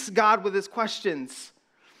seeks God with his questions.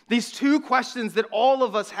 These two questions that all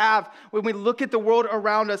of us have when we look at the world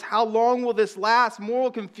around us. How long will this last?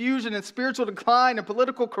 Moral confusion and spiritual decline and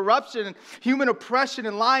political corruption and human oppression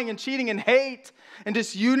and lying and cheating and hate and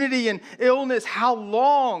disunity and illness. How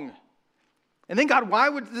long? And then God,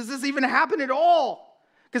 does this even happen at all?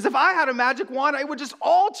 Because if I had a magic wand, it would just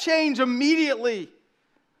all change immediately.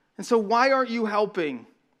 And so why aren't you helping?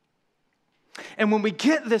 And when we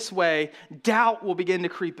get this way, doubt will begin to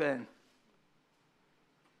creep in.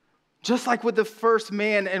 Just like with the first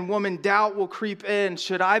man and woman, doubt will creep in.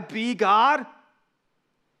 Should I be God?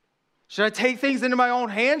 Should I take things into my own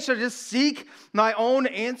hands? Should I just seek my own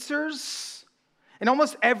answers? And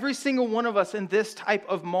almost every single one of us in this type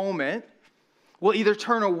of moment will either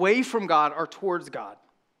turn away from God or towards God.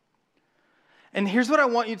 And here's what I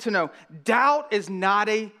want you to know. Doubt is not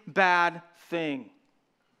a bad thing.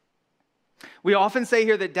 We often say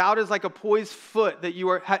here that doubt is like a poised foot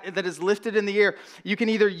that is lifted in the air. You can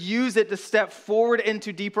either use it to step forward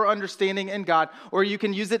into deeper understanding in God, or you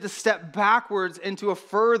can use it to step backwards into a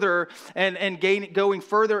further and going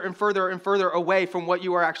further and further and further away from what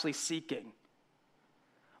you are actually seeking.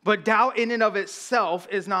 But doubt in and of itself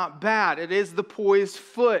is not bad. It is the poised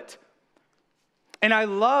foot. And I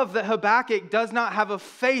love that Habakkuk does not have a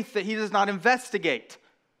faith that he does not investigate.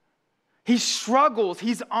 He struggles.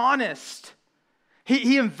 He's honest.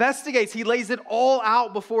 He investigates. He lays it all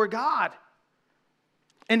out before God.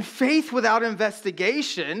 And faith without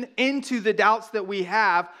investigation into the doubts that we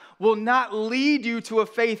have will not lead you to a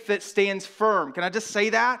faith that stands firm. Can I just say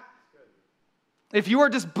that? If you are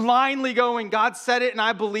just blindly going, God said it and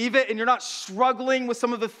I believe it, and you're not struggling with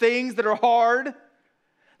some of the things that are hard,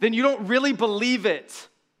 then you don't really believe it.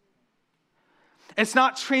 It's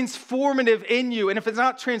not transformative in you. And if it's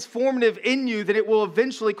not transformative in you, then it will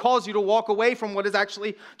eventually cause you to walk away from what is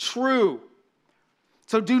actually true.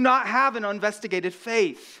 So do not have an uninvestigated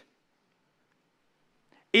faith.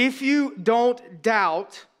 If you don't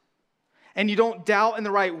doubt, and you don't doubt in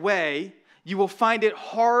the right way, you will find it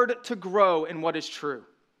hard to grow in what is true.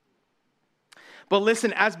 But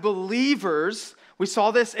listen, as believers, we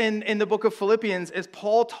saw this in the book of Philippians as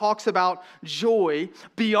Paul talks about joy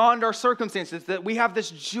beyond our circumstances, that we have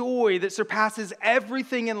this joy that surpasses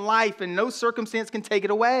everything in life and no circumstance can take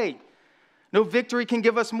it away. No victory can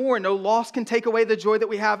give us more. No loss can take away the joy that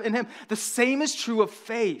we have in him. The same is true of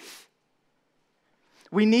faith.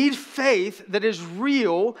 We need faith that is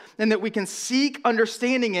real and that we can seek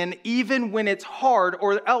understanding in even when it's hard,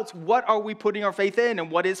 or else what are we putting our faith in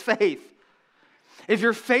and what is faith? If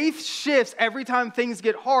your faith shifts every time things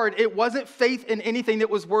get hard, it wasn't faith in anything that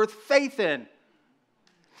was worth faith in.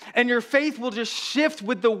 And your faith will just shift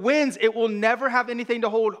with the winds. It will never have anything to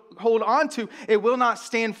hold on to. It will not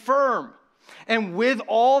stand firm. And with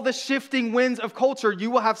all the shifting winds of culture,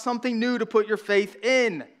 you will have something new to put your faith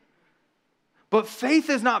in. But faith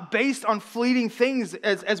is not based on fleeting things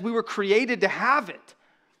as we were created to have it.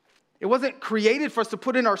 It wasn't created for us to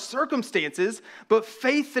put in our circumstances, but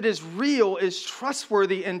faith that is real is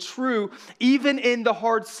trustworthy and true, even in the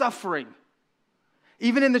hard suffering,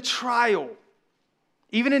 even in the trial,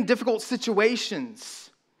 even in difficult situations.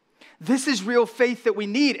 This is real faith that we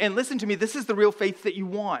need. And listen to me, this is the real faith that you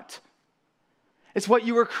want. It's what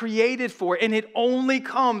you were created for, and it only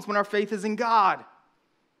comes when our faith is in God.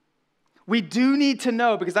 We do need to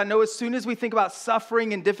know, because I know as soon as we think about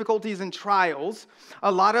suffering and difficulties and trials,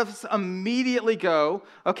 a lot of us immediately go,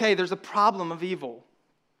 okay, there's a problem of evil.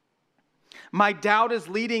 My doubt is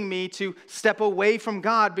leading me to step away from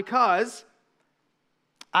God because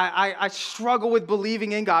I struggle with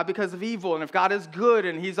believing in God because of evil. And if God is good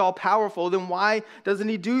and he's all powerful, then why doesn't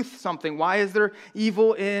he do something? Why is there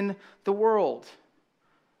evil in the world?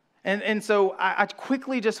 And so I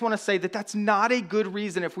quickly just want to say that that's not a good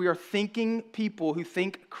reason, if we are thinking people who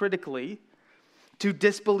think critically, to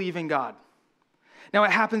disbelieve in God. Now,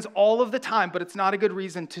 it happens all of the time, but it's not a good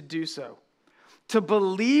reason to do so. To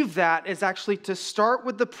believe that is actually to start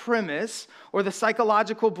with the premise or the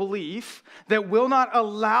psychological belief that will not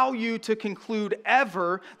allow you to conclude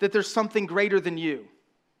ever that there's something greater than you.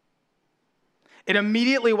 It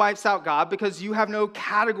immediately wipes out God because you have no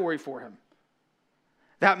category for him.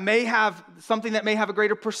 That may have something that may have a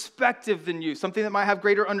greater perspective than you, something that might have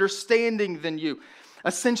greater understanding than you.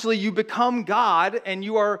 Essentially, you become God and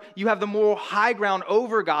you have the moral high ground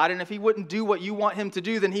over God, and if he wouldn't do what you want him to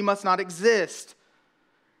do, then he must not exist.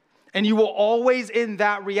 And you will always, in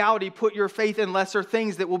that reality, put your faith in lesser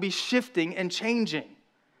things that will be shifting and changing.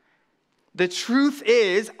 The truth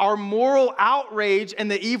is, our moral outrage and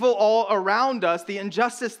the evil all around us, the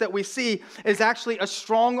injustice that we see, is actually a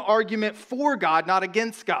strong argument for God, not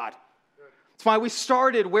against God. That's why we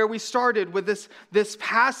started where we started with this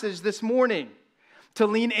passage this morning. To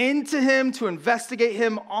lean into him, to investigate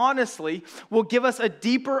him honestly, will give us a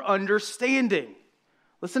deeper understanding.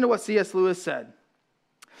 Listen to what C.S. Lewis said.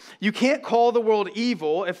 You can't call the world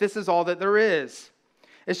evil if this is all that there is.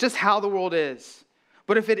 It's just how the world is.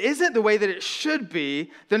 But if it isn't the way that it should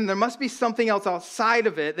be, then there must be something else outside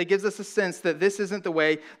of it that gives us a sense that this isn't the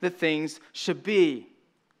way that things should be.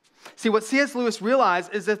 See, what C.S. Lewis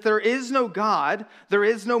realized is that there is no God, there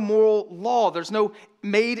is no moral law, there's no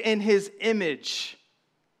made in his image.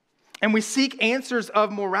 And we seek answers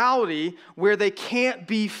of morality where they can't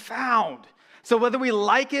be found. So whether we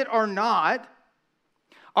like it or not,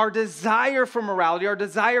 Our desire for morality, our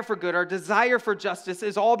desire for good, our desire for justice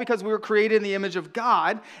is all because we were created in the image of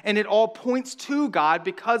God, and it all points to God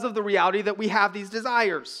because of the reality that we have these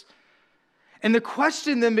desires. And the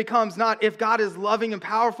question then becomes not if God is loving and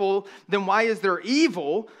powerful, then why is there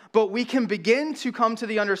evil? But we can begin to come to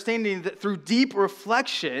the understanding that through deep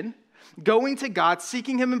reflection, going to God,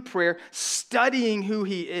 seeking Him in prayer, studying who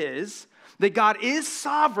He is, that God is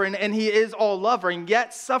sovereign and He is all-loving,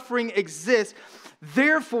 yet suffering exists.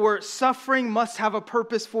 Therefore, suffering must have a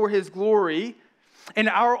purpose for His glory and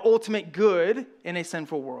our ultimate good in a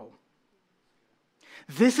sinful world.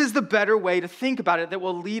 This is the better way to think about it that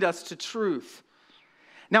will lead us to truth.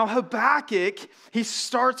 Now, Habakkuk, he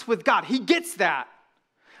starts with God. He gets that.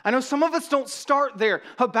 I know some of us don't start there.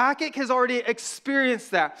 Habakkuk has already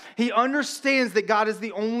experienced that. He understands that God is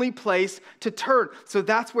the only place to turn. So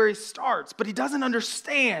that's where he starts. But he doesn't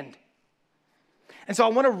understand. And so I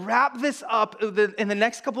want to wrap this up in the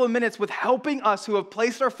next couple of minutes with helping us who have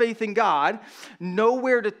placed our faith in God know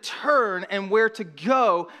where to turn and where to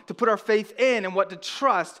go to put our faith in and what to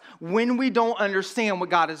trust when we don't understand what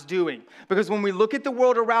God is doing. Because when we look at the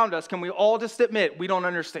world around us, can we all just admit we don't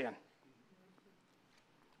understand?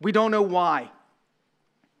 We don't know why.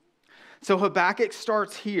 So Habakkuk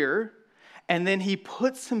starts here, and then he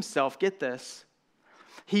puts himself, get this,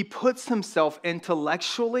 he puts himself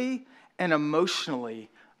intellectually and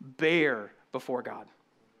emotionally bare before God.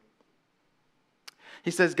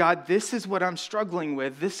 He says, God, this is what I'm struggling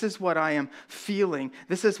with. This is what I am feeling.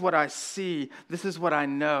 This is what I see. This is what I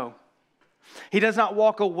know. He does not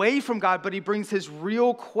walk away from God, but he brings his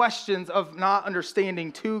real questions of not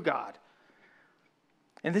understanding to God.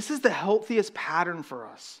 And this is the healthiest pattern for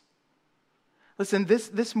us. Listen,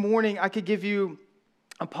 this morning I could give you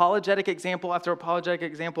apologetic example after apologetic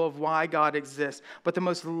example of why God exists. But the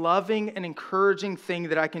most loving and encouraging thing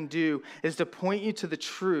that I can do is to point you to the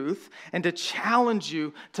truth and to challenge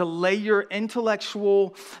you to lay your intellectual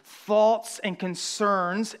thoughts and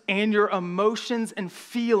concerns and your emotions and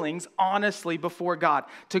feelings honestly before God,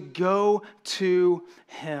 to go to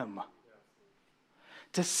Him,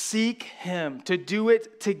 to seek Him, to do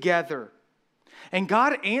it together. And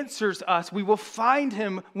God answers us. We will find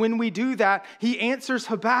Him when we do that. He answers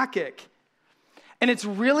Habakkuk. And it's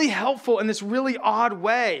really helpful in this really odd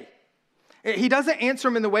way. He doesn't answer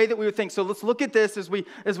him in the way that we would think. So let's look at this as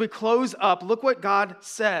we close up. Look what God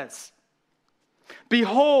says.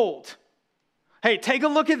 Behold. Hey, take a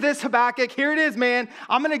look at this, Habakkuk. Here it is, man.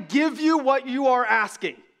 I'm going to give you what you are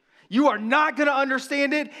asking. You are not going to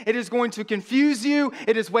understand it. It is going to confuse you.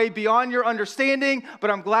 It is way beyond your understanding. But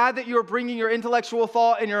I'm glad that you are bringing your intellectual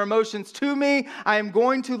thought and your emotions to me. I am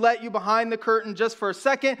going to let you behind the curtain just for a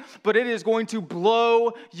second, but it is going to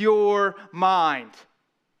blow your mind.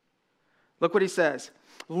 Look what he says.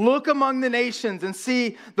 Look among the nations and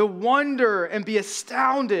see the wonder and be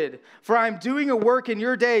astounded, for I am doing a work in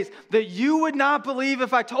your days that you would not believe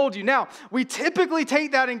if I told you. Now, we typically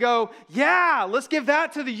take that and go, yeah, let's give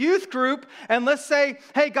that to the youth group, and let's say,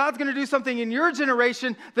 hey, God's going to do something in your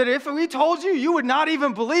generation that if we told you, you would not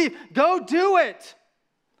even believe. Go do it.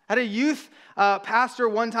 I had a youth pastor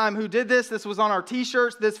one time who did this. This was on our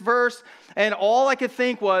t-shirts, this verse, and all I could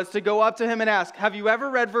think was to go up to him and ask, have you ever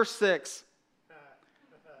read verse 6?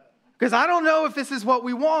 Because I don't know if this is what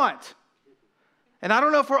we want. And I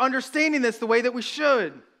don't know if we're understanding this the way that we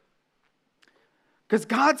should. Because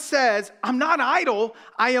God says, I'm not idle.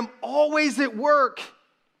 I am always at work.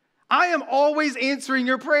 I am always answering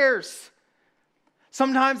your prayers.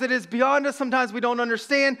 Sometimes it is beyond us. Sometimes we don't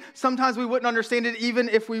understand. Sometimes we wouldn't understand it even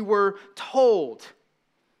if we were told.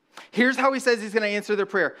 Here's how he says he's going to answer their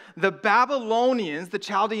prayer. The Babylonians, the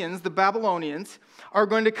Chaldeans, the Babylonians, are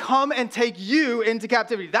going to come and take you into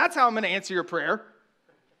captivity. That's how I'm going to answer your prayer.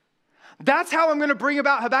 That's how I'm going to bring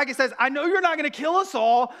about. Habakkuk says, I know you're not going to kill us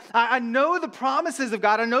all. I know the promises of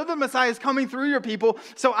God. I know the Messiah is coming through your people.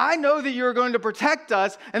 So I know that you're going to protect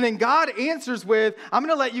us. And then God answers with, I'm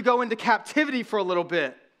going to let you go into captivity for a little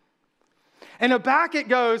bit. And Habakkuk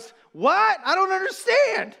goes, what? I don't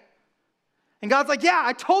understand. And God's like, yeah,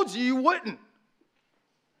 I told you wouldn't.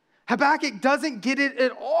 Habakkuk doesn't get it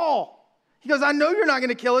at all. He goes, I know you're not going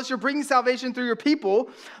to kill us. You're bringing salvation through your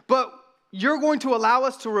people, but you're going to allow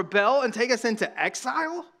us to rebel and take us into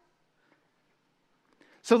exile?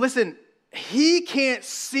 So listen, he can't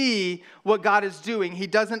see what God is doing. He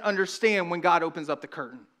doesn't understand when God opens up the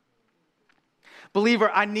curtain.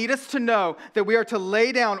 Believer, I need us to know that we are to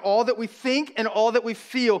lay down all that we think and all that we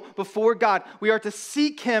feel before God. We are to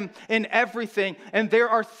seek Him in everything. And there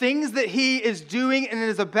are things that He is doing and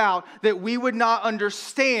is about that we would not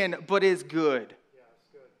understand, but is good. Yeah,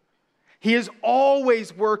 it's good. He is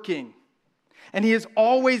always working. And he is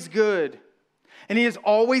always good. And he is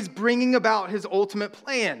always bringing about his ultimate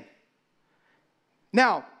plan.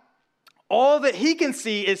 Now, all that he can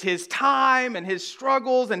see is his time and his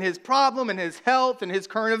struggles and his problem and his health and his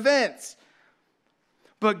current events.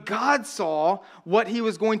 But God saw what he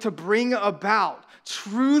was going to bring about,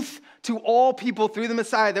 truth to all people through the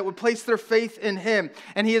Messiah that would place their faith in him.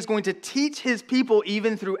 And he is going to teach his people,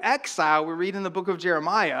 even through exile, we read in the book of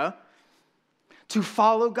Jeremiah, to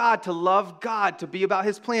follow God, to love God, to be about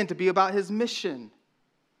his plan, to be about his mission.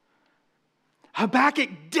 Habakkuk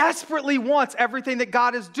desperately wants everything that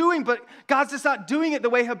God is doing, but God's just not doing it the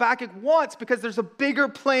way Habakkuk wants because there's a bigger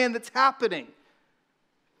plan that's happening.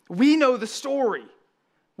 We know the story.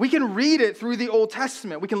 We can read it through the Old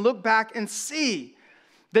Testament. We can look back and see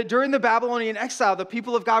that during the Babylonian exile, the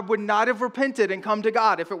people of God would not have repented and come to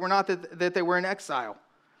God if it were not that they were in exile.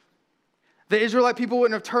 The Israelite people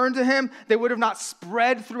wouldn't have turned to him. They would have not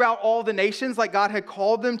spread throughout all the nations like God had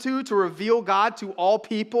called them to reveal God to all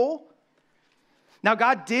people. Now,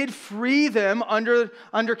 God did free them under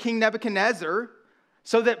King Nebuchadnezzar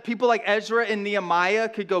so that people like Ezra and Nehemiah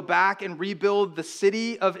could go back and rebuild the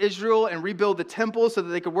city of Israel and rebuild the temple so that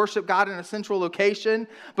they could worship God in a central location.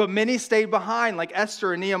 But many stayed behind, like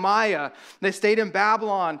Esther and Nehemiah. They stayed in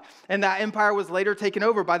Babylon, and that empire was later taken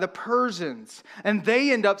over by the Persians. And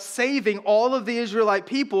they end up saving all of the Israelite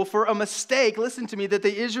people for a mistake, listen to me, that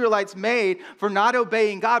the Israelites made for not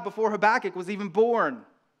obeying God before Habakkuk was even born.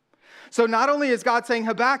 So not only is God saying,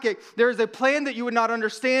 Habakkuk, there is a plan that you would not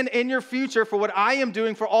understand in your future for what I am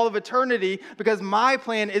doing for all of eternity because my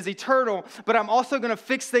plan is eternal, but I'm also going to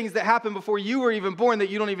fix things that happened before you were even born that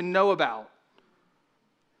you don't even know about.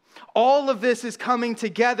 All of this is coming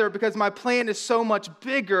together because my plan is so much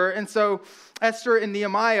bigger. And so Esther and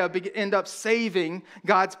Nehemiah end up saving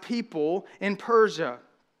God's people in Persia.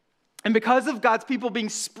 And because of God's people being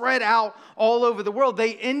spread out all over the world,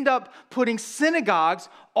 they end up putting synagogues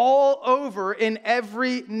all over in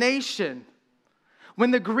every nation. When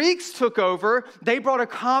the Greeks took over, they brought a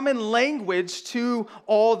common language to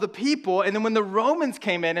all the people. And then when the Romans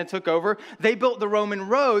came in and took over, they built the Roman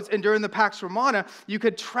roads. And during the Pax Romana, you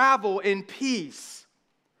could travel in peace.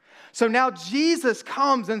 So now Jesus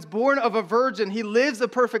comes and is born of a virgin. He lives a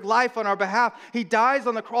perfect life on our behalf. He dies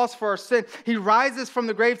on the cross for our sin. He rises from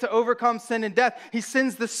the grave to overcome sin and death. He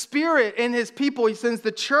sends the Spirit in his people. He sends the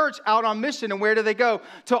church out on mission. And where do they go?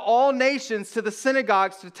 To all nations, to the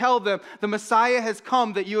synagogues, to tell them the Messiah has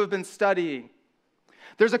come that you have been studying.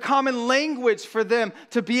 There's a common language for them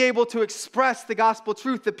to be able to express the gospel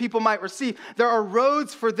truth that people might receive. There are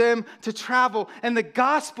roads for them to travel, and the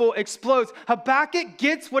gospel explodes. Habakkuk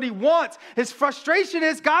gets what he wants. His frustration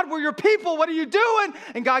is, God, we're your people. What are you doing?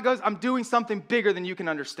 And God goes, I'm doing something bigger than you can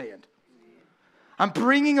understand. I'm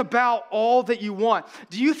bringing about all that you want.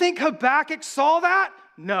 Do you think Habakkuk saw that?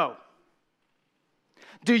 No.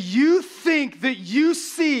 Do you think that you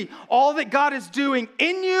see all that God is doing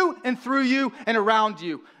in you and through you and around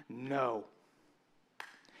you? No.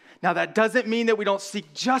 Now, that doesn't mean that we don't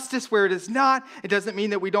seek justice where it is not. It doesn't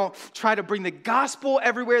mean that we don't try to bring the gospel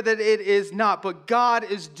everywhere that it is not. But God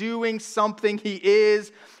is doing something. He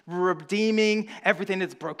is redeeming everything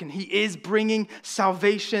that's broken. He is bringing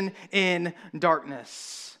salvation in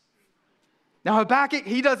darkness. Now, Habakkuk,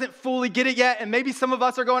 he doesn't fully get it yet, and maybe some of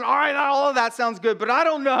us are going, all right, all of that sounds good, but I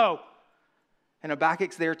don't know. And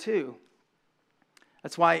Habakkuk's there too.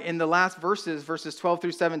 That's why in the last verses 12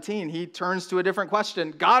 through 17, he turns to a different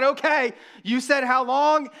question. God, okay, you said how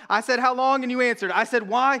long? I said how long, and you answered. I said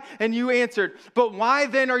why, and you answered. But why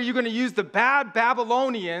then are you going to use the bad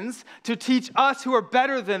Babylonians to teach us who are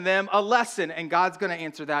better than them a lesson? And God's going to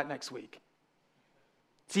answer that next week.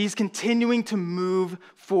 See, he's continuing to move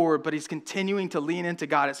forward, but he's continuing to lean into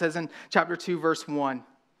God. It says in chapter 2, verse 1,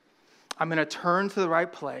 I'm going to turn to the right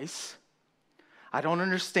place. I don't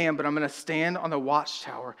understand, but I'm going to stand on the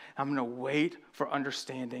watchtower. I'm going to wait for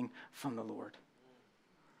understanding from the Lord.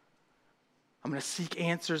 I'm going to seek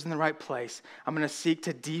answers in the right place. I'm going to seek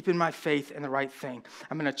to deepen my faith in the right thing.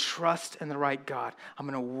 I'm going to trust in the right God. I'm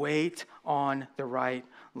going to wait on the right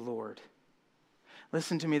Lord.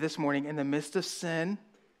 Listen to me this morning. In the midst of sin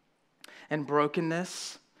and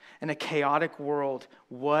brokenness and a chaotic world,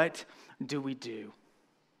 what do?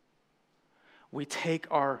 We take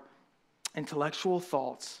our intellectual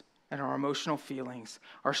thoughts and our emotional feelings,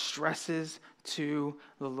 our stresses to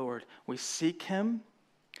the Lord. We seek him,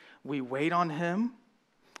 we wait on him,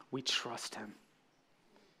 we trust him.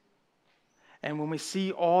 And when we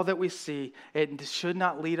see all that we see, it should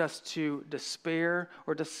not lead us to despair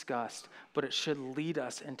or disgust, but it should lead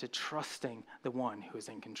us into trusting the one who is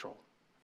in control.